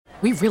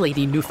We really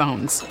need new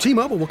phones.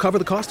 T-Mobile will cover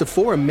the cost of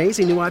 4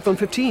 amazing new iPhone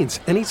 15s,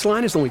 and each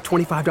line is only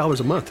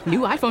 $25 a month. New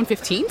iPhone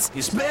 15s?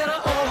 It's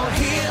better over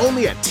here.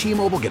 Only at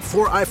T-Mobile, get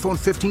 4 iPhone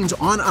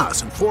 15s on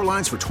us and 4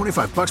 lines for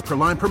 $25 per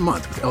line per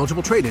month with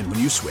eligible trade-in when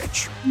you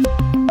switch.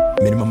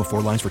 Minimum of 4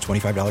 lines for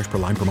 $25 per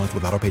line per month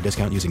with autopay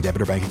discount using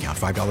debit or bank account.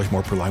 $5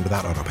 more per line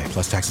without autopay,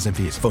 plus taxes and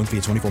fees. Phone fee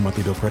at 24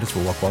 monthly bill credits for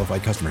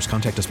well-qualified customers.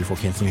 Contact us before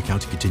canceling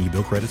account to continue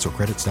bill credits or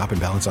credit stop and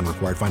balance on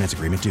required finance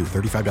agreement due.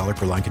 $35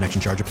 per line connection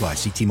charge applies.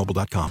 See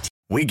T-Mobile.com.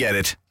 We get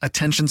it.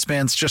 Attention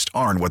spans just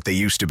aren't what they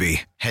used to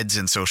be. Heads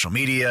in social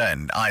media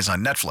and eyes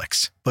on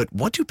Netflix. But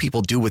what do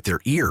people do with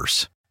their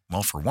ears?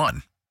 Well, for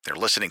one, they're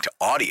listening to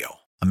audio.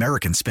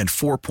 Americans spend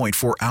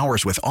 4.4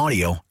 hours with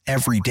audio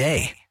every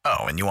day.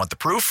 Oh, and you want the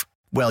proof?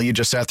 Well, you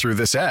just sat through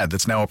this ad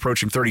that's now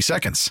approaching 30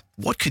 seconds.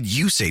 What could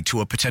you say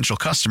to a potential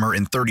customer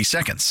in 30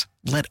 seconds?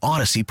 Let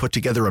Odyssey put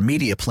together a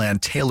media plan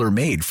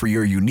tailor-made for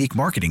your unique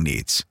marketing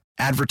needs.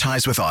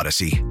 Advertise with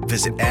Odyssey.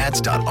 Visit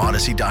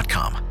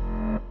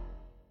ads.odyssey.com.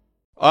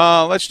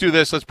 Let's do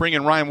this. Let's bring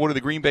in Ryan Wood of the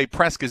Green Bay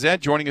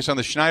Press-Gazette, joining us on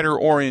the Schneider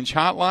Orange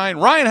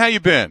Hotline. Ryan, how you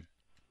been?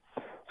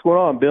 What's going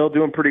on, Bill?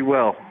 Doing pretty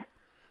well.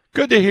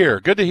 Good to hear.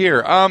 Good to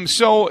hear.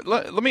 So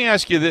let me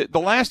ask you, the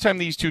last time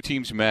these two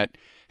teams met,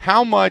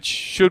 how much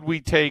should we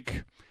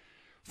take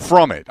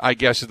from it, I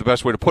guess is the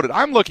best way to put it.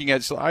 I'm looking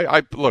at,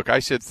 I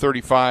said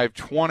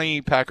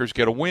 35-20, Packers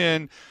get a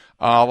win.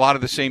 A lot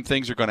of the same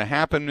things are going to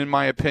happen, in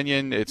my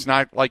opinion. It's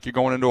not like you're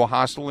going into a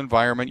hostile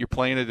environment. You're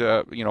playing at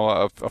a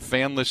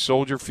fanless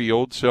Soldier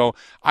Field. So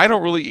I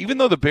don't really, even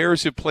though the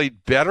Bears have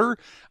played better,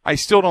 I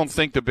still don't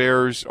think the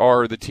Bears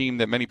are the team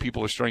that many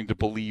people are starting to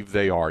believe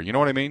they are. You know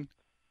what I mean?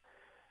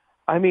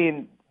 I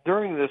mean,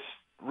 during this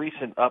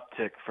recent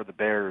uptick for the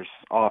Bears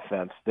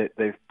offense,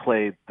 they've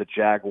played the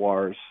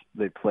Jaguars,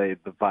 they've played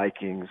the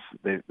Vikings,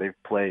 they've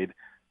played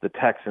the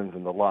Texans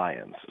and the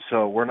Lions.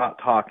 So we're not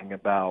talking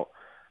about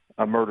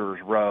a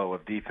murderer's row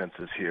of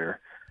defenses here.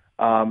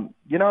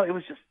 It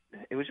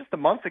was just a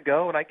month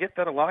ago, and I get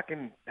that a lot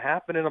can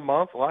happen in a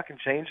month, a lot can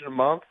change in a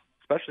month,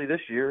 especially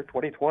this year,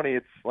 2020.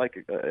 It's like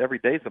every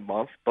day's a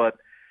month, but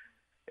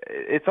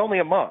it's only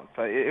a month.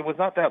 It was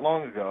not that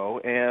long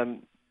ago,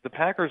 and the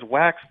Packers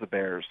waxed the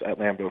Bears at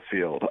Lambeau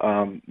Field.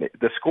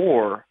 The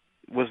score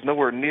was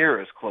nowhere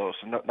near as close,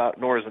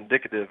 nor as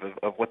indicative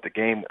of what the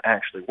game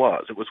actually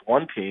was. It was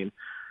one team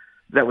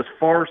that was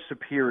far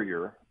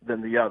superior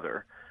than the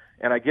other.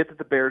 And I get that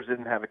the Bears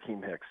didn't have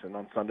Akeem Hicks, and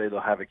on Sunday they'll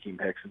have Akeem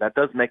Hicks, and that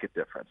does make a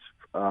difference.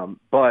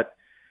 But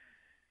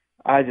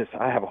I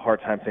have a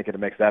hard time thinking it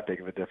makes that big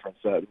of a difference.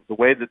 The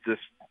way that this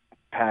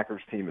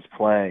Packers team is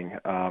playing,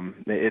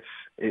 it's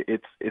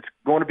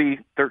going to be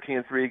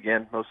 13-3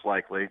 again, most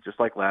likely, just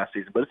like last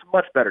season. But it's a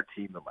much better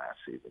team than last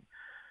season.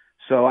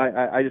 So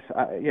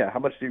how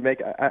much do you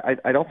make?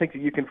 I don't think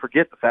that you can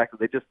forget the fact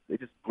that they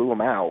just blew them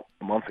out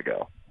a month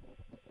ago.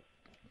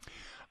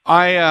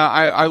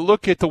 I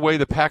look at the way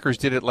the Packers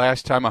did it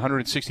last time,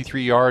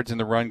 163 yards in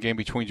the run game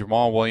between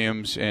Jamal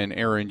Williams and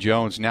Aaron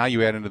Jones. Now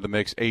you add into the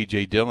mix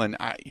A.J. Dillon.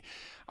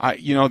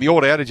 The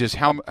old adage is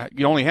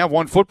you only have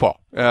one football,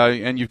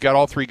 and you've got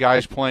all three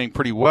guys playing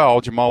pretty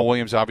well. Jamal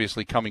Williams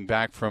obviously coming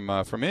back from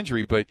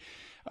injury, but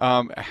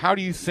how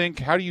do you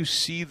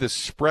see the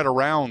spread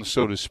around,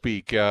 so to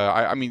speak?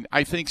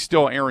 I think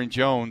still Aaron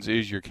Jones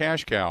is your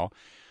cash cow,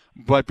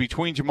 but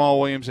between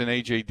Jamal Williams and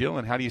A.J.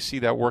 Dillon, how do you see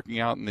that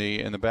working out in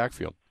the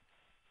backfield?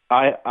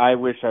 I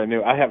wish I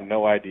knew. I have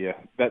no idea.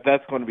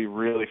 That's going to be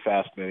really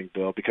fascinating,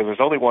 Bill, because there's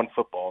only one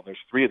football, and there's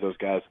three of those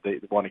guys that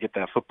they want to get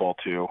that football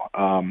to.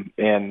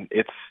 And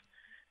it's,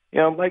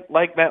 like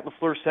Matt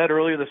LaFleur said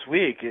earlier this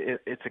week,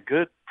 it's a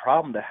good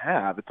problem to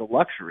have. It's a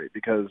luxury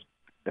because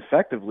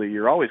effectively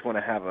you're always going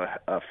to have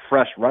a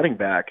fresh running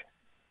back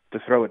to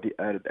throw at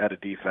a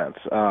defense.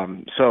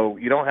 So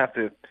you don't have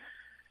to,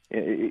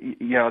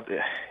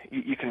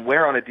 you can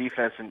wear on a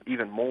defense and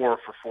even more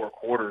for 4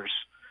 quarters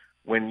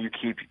when you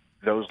keep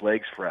those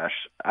legs fresh.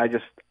 I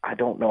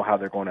don't know how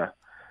they're going to.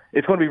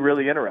 It's going to be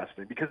really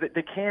interesting because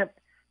they can't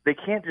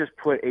just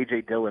put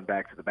A.J. Dillon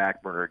back to the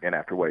back burner again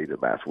after what he did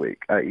last week.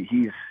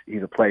 He's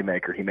a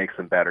playmaker. He makes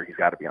them better. He's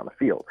got to be on the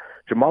field.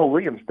 Jamal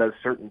Williams does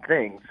certain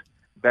things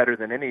better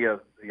than any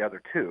of the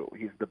other two.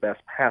 He's the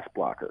best pass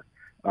blocker.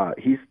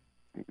 He's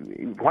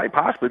quite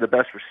possibly the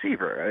best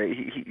receiver.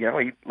 He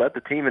led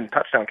the team in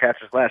touchdown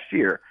catches last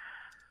year.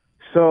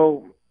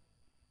 So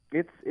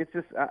it's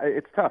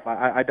tough.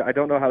 I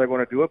don't know how they're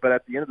going to do it, but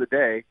at the end of the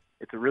day,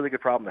 it's a really good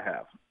problem to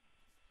have.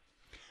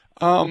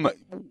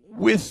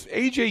 With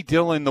A.J.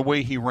 Dillon, the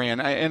way he ran,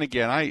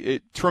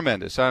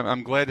 tremendous.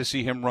 I'm glad to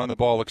see him run the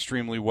ball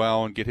extremely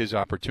well and get his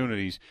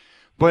opportunities.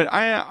 But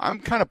I'm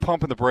kind of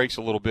pumping the brakes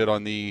a little bit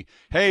on hey,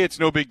 it's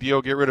no big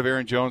deal. Get rid of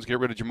Aaron Jones. Get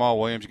rid of Jamal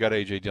Williams. You got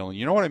A.J. Dillon.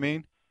 You know what I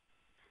mean?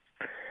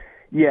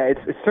 Yeah, it's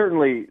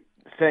certainly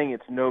saying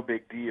it's no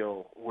big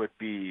deal would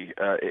be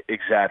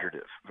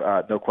exaggerative.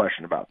 No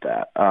question about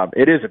that.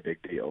 It is a big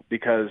deal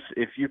because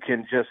if you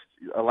can just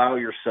allow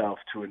yourself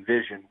to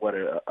envision what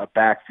a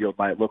backfield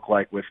might look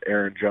like with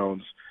Aaron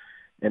Jones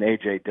and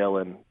A.J.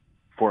 Dillon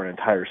for an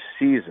entire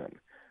season,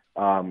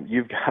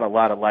 you've got a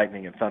lot of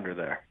lightning and thunder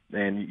there,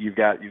 and you've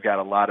got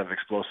a lot of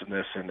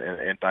explosiveness and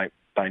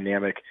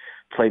dynamic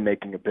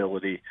playmaking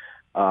ability.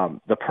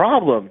 The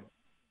problem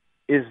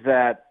is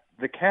that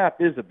the cap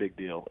is a big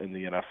deal in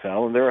the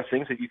NFL, and there are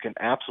things that you can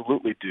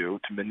absolutely do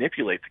to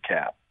manipulate the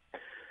cap.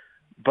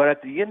 But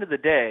at the end of the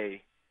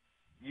day,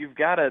 you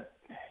got to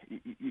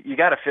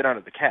fit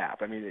under the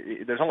cap. I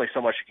mean, there's only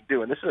so much you can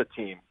do, and this is a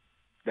team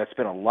that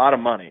spent a lot of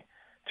money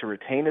to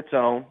retain its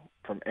own,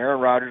 from Aaron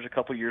Rodgers a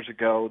couple years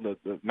ago,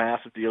 the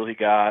massive deal he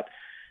got,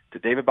 to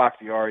David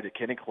Bakhtiari, to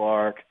Kenny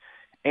Clark,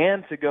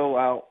 and to go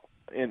out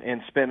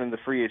and spend in the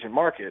free agent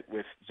market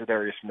with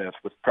Zadarius Smith,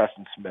 with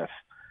Preston Smith.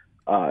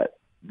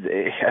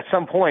 At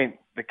some point,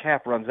 the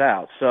cap runs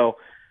out. So,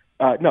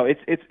 no,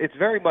 it's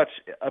very much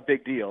a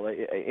big deal.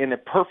 In a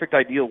perfect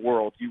ideal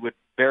world, you would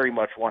very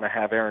much want to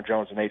have Aaron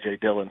Jones and A.J.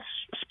 Dillon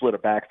split a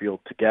backfield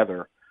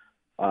together.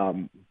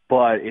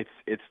 But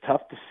it's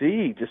tough to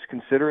see, just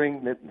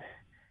considering that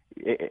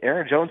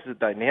Aaron Jones is a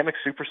dynamic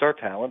superstar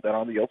talent that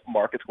on the open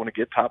market's going to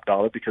get top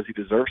dollar because he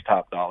deserves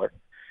top dollar.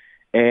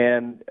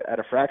 And at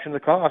a fraction of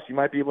the cost, you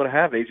might be able to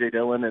have A.J.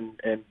 Dillon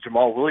and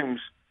Jamal Williams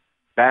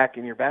back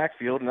in your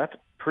backfield, and that's a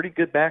pretty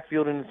good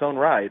backfield in its own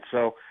right.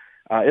 So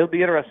it'll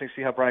be interesting to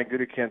see how Brian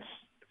Gutekunst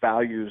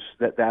values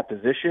that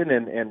position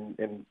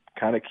and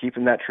kind of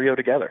keeping that trio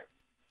together.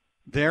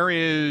 There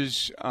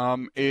is,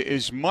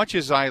 as much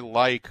as I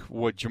like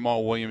what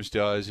Jamal Williams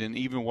does and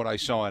even what I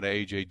saw at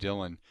A.J.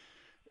 Dillon,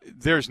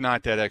 there's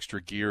not that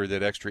extra gear,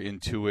 that extra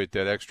intuit,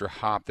 that extra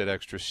hop, that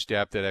extra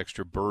step, that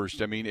extra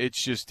burst. I mean,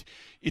 it's just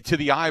to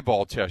the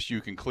eyeball test, you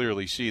can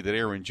clearly see that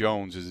Aaron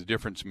Jones is a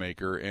difference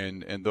maker,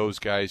 and those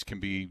guys can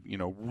be,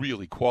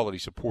 really quality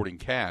supporting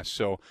cast.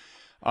 So,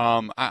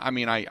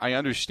 I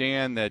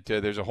understand that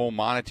there's a whole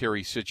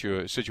monetary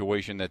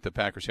situation that the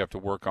Packers have to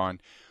work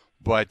on,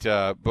 but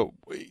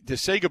to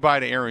say goodbye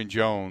to Aaron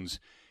Jones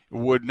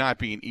would not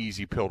be an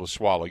easy pill to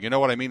swallow. You know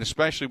what I mean?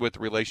 Especially with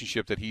the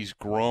relationship that he's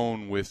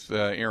grown with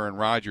Aaron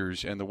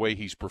Rodgers and the way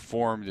he's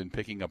performed in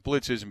picking up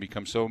blitzes and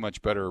become so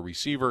much better a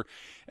receiver.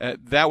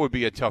 That would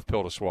be a tough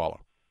pill to swallow.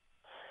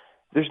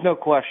 There's no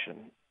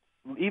question.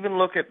 Even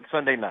look at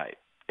Sunday night.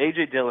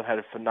 A.J. Dillon had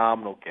a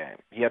phenomenal game.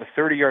 He had a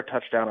 30-yard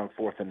touchdown on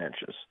 4th and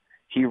inches.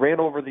 He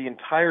ran over the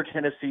entire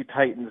Tennessee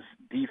Titans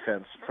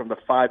defense from the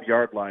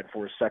 5-yard line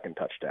for his second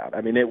touchdown. I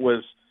mean, it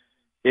was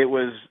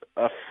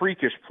a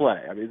freakish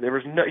play. I mean,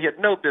 he had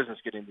no business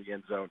getting in the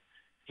end zone.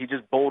 He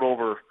just bowled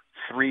over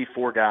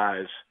 3-4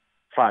 guys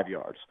 5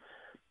 yards.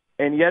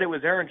 And yet it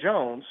was Aaron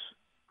Jones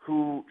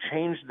who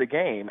changed the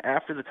game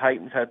after the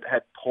Titans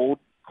had pulled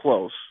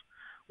close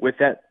with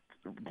that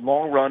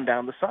long run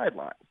down the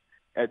sideline.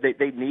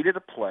 They needed a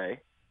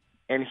play,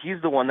 and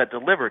he's the one that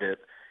delivered it.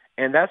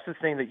 And that's the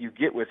thing that you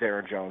get with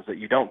Aaron Jones that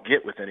you don't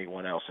get with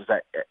anyone else, is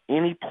that at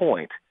any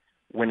point,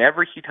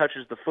 whenever he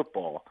touches the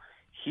football,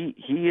 he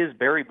is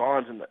Barry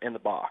Bonds in the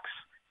box.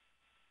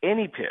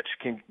 Any pitch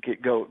can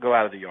go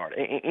out of the yard.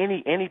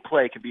 Any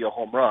play can be a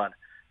home run.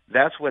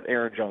 That's what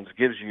Aaron Jones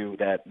gives you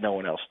that no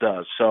one else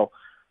does. So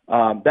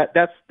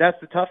that's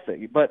the tough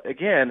thing. But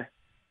again,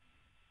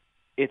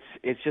 it's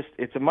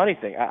a money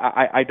thing.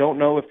 I don't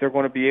know if they're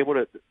going to be able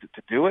to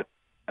do it.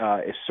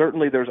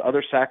 Certainly, there's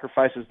other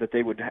sacrifices that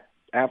they would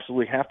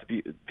absolutely have to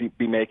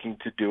be making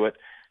to do it,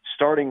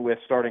 starting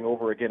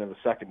over again in the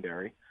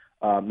secondary.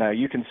 Now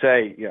you can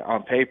say,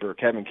 on paper,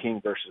 Kevin King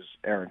versus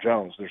Aaron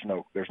Jones. There's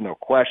no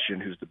question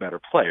who's the better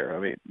player. I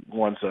mean,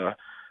 one's a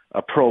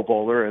Pro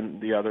Bowler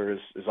and the other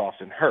is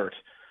often hurt.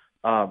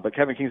 But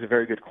Kevin King's a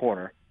very good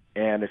corner,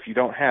 and if you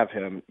don't have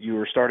him, you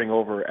are starting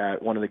over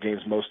at one of the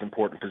game's most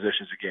important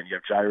positions again. You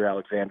have Jair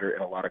Alexander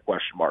and a lot of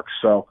question marks.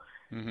 So,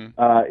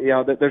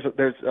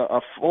 there's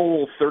a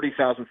full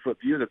 30,000-foot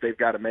view that they've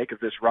got to make of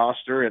this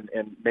roster, and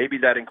maybe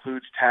that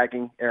includes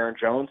tagging Aaron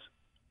Jones.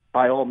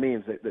 By all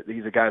means, that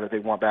he's a guy that they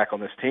want back on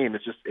this team.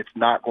 It's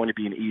not going to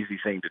be an easy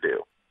thing to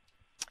do.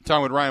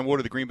 Talking with Ryan Wood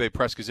of the Green Bay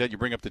Press-Gazette, you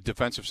bring up the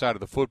defensive side of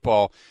the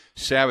football.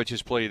 Savage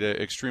has played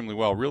extremely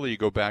well. Really, you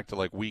go back to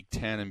like Week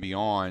 10 and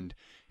beyond.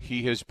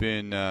 He has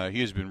been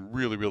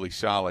really, really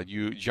solid.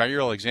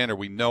 Jair Alexander,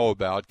 we know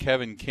about.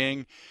 Kevin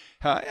King,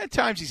 at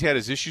times he's had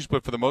his issues,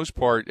 but for the most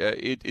part,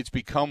 it's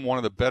become one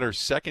of the better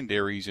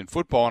secondaries in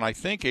football. And I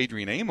think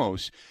Adrian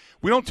Amos,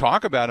 we don't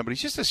talk about him, but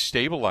he's just a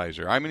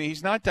stabilizer. I mean,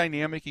 he's not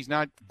dynamic, he's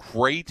not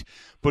great,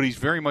 but he's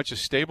very much a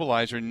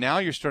stabilizer. Now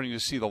you're starting to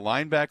see the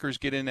linebackers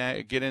get in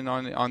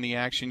on the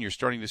action. You're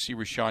starting to see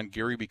Rashawn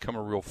Gary become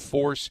a real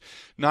force,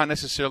 not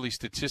necessarily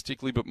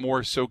statistically, but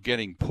more so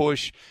getting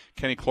push.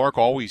 Kenny Clark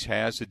always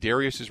has.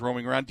 Darius is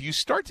roaming around. Do you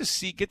start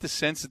to get the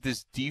sense that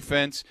this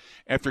defense,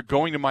 after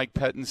going to Mike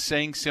Pettin,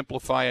 saying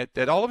simplify it,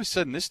 that all of a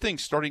sudden this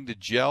thing's starting to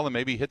gel and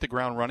maybe hit the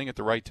ground running at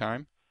the right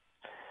time?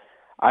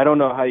 I don't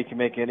know how you can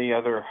make any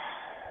other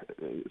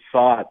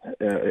thought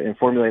and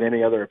formulate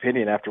any other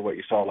opinion after what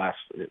you saw last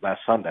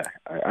Sunday.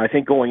 I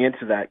think going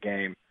into that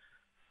game,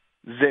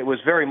 it was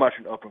very much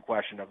an open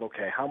question of,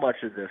 okay, how much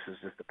of this is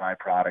just a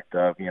byproduct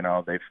of,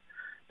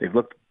 they've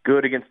looked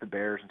good against the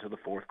Bears until the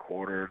fourth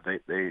quarter.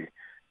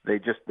 They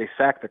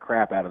sacked the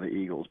crap out of the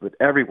Eagles, but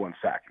everyone's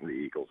sacking the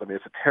Eagles. I mean,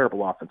 it's a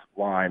terrible offensive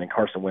line, and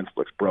Carson Wentz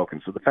looks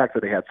broken. So the fact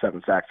that they had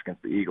 7 sacks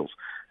against the Eagles,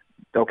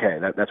 okay,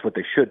 that's what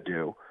they should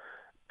do.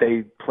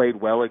 They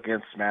played well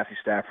against Matthew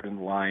Stafford and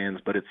the Lions,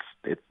 but it's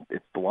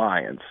the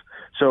Lions.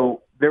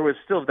 So there was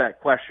still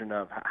that question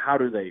of how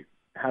do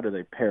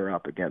they pair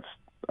up against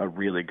a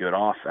really good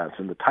offense?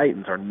 And the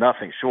Titans are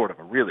nothing short of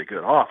a really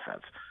good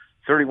offense.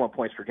 31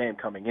 points per game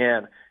coming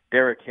in.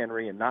 Derrick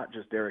Henry, and not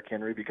just Derrick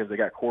Henry, because they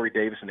got Corey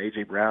Davis and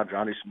A.J. Brown,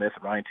 Johnny Smith,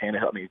 and Ryan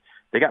Tannehill. I mean,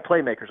 they got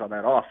playmakers on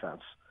that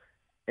offense.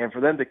 And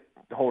for them to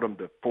hold them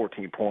to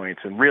 14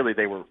 points, and really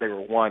they were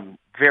one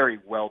very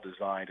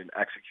well-designed and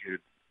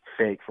executed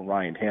fake from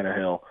Ryan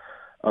Tannehill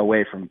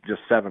away from just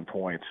 7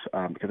 points,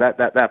 because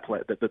that play,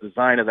 the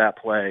design of that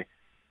play,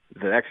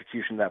 the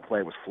execution of that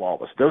play was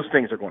flawless. Those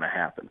things are going to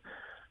happen.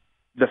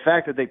 The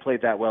fact that they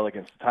played that well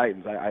against the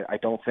Titans, I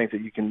don't think that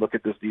you can look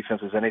at this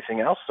defense as anything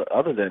else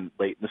other than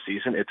late in the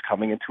season. It's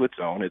coming into its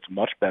own. It's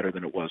much better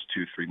than it was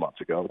 2-3 months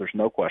ago. There's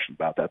no question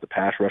about that. The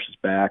pass rush is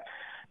back.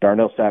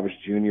 Darnell Savage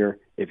Jr.,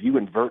 if you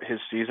invert his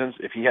seasons,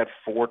 if he had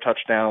 4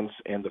 touchdowns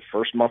in the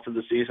first month of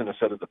the season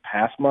instead of the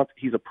past month,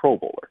 he's a Pro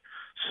Bowler.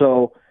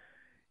 So,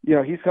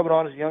 he's coming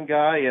on as a young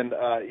guy, and,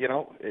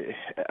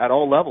 at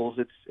all levels,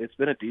 it's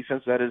been a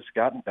defense that has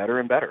gotten better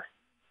and better.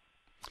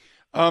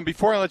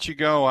 Before I let you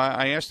go,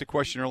 I asked the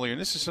question earlier,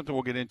 and this is something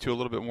we'll get into a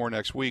little bit more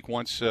next week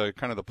once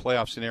kind of the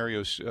playoff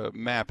scenarios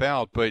map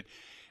out. But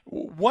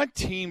what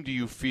team do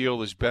you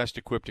feel is best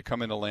equipped to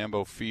come into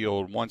Lambeau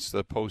Field once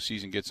the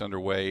postseason gets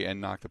underway and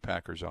knock the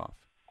Packers off?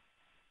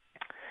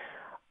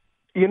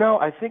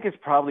 I think it's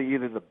probably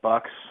either the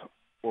Bucs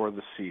or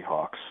the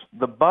Seahawks.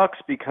 The Bucs,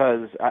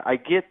 because I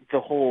get the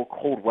whole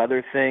cold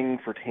weather thing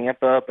for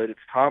Tampa, but it's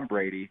Tom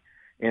Brady,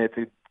 and it's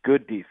a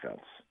good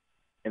defense.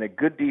 And a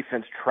good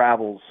defense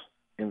travels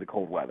in the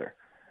cold weather.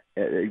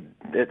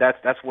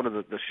 That's one of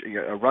a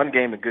run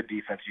game and good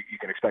defense you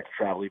can expect to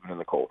travel even in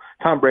the cold.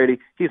 Tom Brady,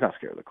 he's not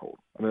scared of the cold.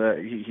 I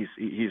mean,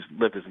 he's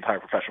lived his entire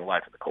professional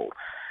life in the cold.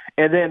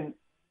 And then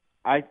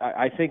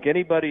I think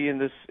anybody in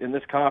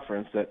this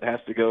conference that has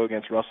to go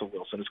against Russell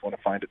Wilson is going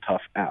to find a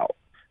tough out.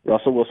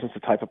 Russell Wilson's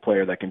the type of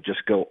player that can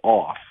just go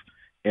off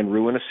and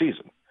ruin a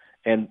season.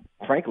 And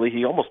frankly,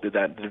 he almost did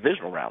that in the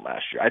divisional round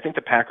last year. I think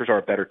the Packers are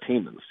a better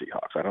team than the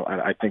Seahawks.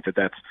 I think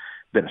that's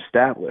been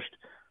established.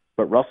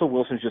 But Russell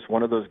Wilson's just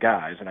one of those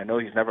guys, and I know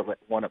he's never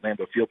won at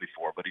Lambeau Field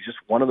before, but he's just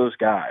one of those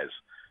guys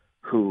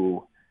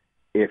who,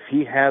 if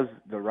he has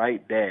the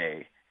right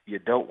day, you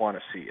don't want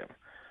to see him.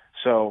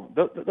 So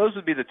those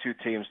would be the two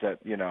teams that,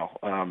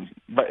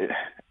 but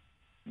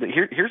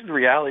here's the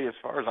reality as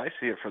far as I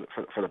see it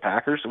for the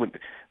Packers.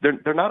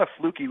 They're not a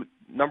fluky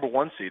number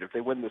 1 seed if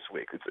they win this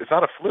week. It's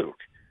not a fluke.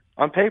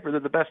 On paper, they're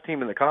the best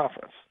team in the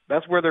conference.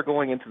 That's where they're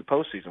going into the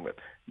postseason with.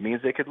 It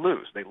means they could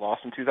lose. They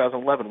lost in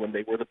 2011 when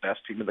they were the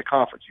best team in the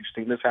conference. You've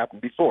seen this happen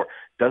before.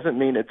 Doesn't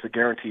mean it's a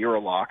guarantee or a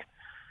lock,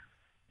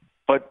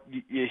 but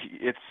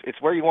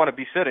it's where you want to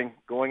be sitting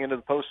going into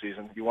the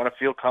postseason. You want to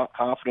feel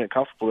confident and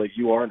comfortable that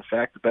you are, in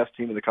fact, the best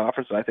team in the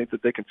conference, and I think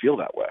that they can feel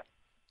that way.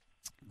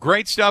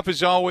 Great stuff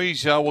as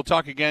always. We'll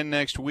talk again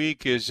next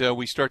week as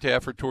we start to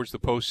effort towards the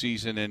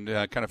postseason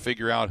and kind of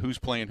figure out who's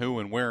playing who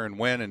and where and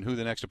when and who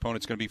the next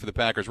opponent's going to be for the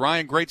Packers.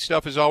 Ryan, great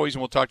stuff as always,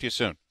 and we'll talk to you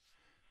soon.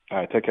 All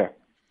right, take care.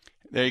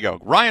 There you go.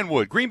 Ryan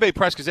Wood, Green Bay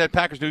Press Gazette,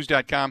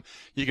 PackersNews.com.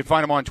 You can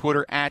find him on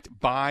Twitter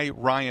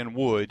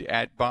 @ByRyanWood,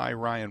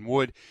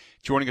 @ByRyanWood.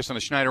 Joining us on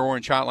the Schneider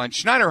Orange Hotline.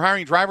 Schneider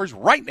hiring drivers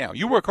right now.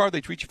 You work hard, they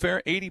treat you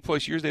fair.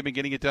 80-plus years they've been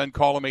getting it done.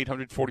 Call them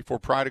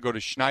 800-44-PRIDE or go to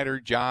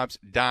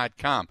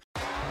SchneiderJobs.com.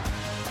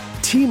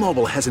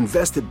 T-Mobile has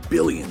invested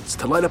billions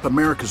to light up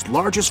America's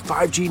largest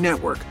 5G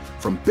network,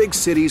 from big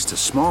cities to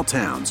small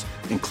towns,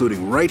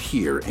 including right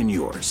here in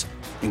yours.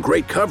 And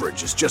great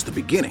coverage is just the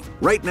beginning.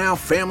 Right now,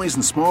 families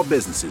and small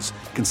businesses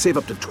can save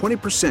up to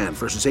 20%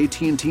 versus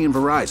AT&T and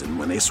Verizon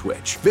when they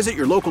switch. Visit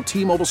your local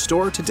T-Mobile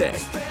store today.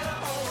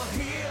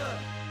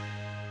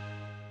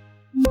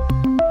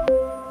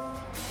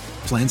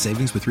 Plan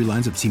savings with 3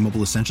 lines of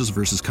T-Mobile Essentials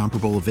versus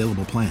comparable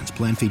available plans.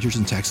 Plan features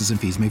and taxes and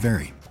fees may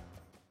vary.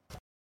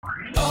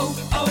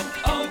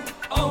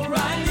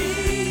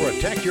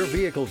 Protect your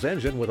vehicle's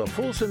engine with a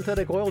full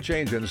synthetic oil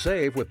change and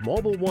save with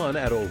Mobil 1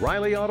 at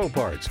O'Reilly Auto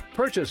Parts.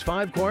 Purchase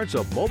 5 quarts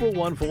of Mobil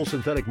 1 full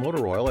synthetic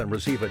motor oil and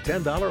receive a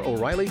 $10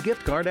 O'Reilly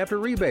gift card after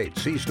rebate.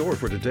 See store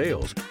for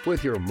details.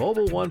 With your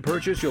Mobil 1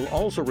 purchase, you'll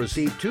also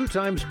receive 2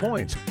 times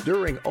points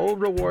during O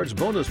Rewards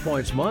Bonus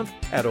Points Month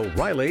at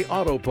O'Reilly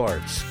Auto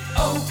Parts.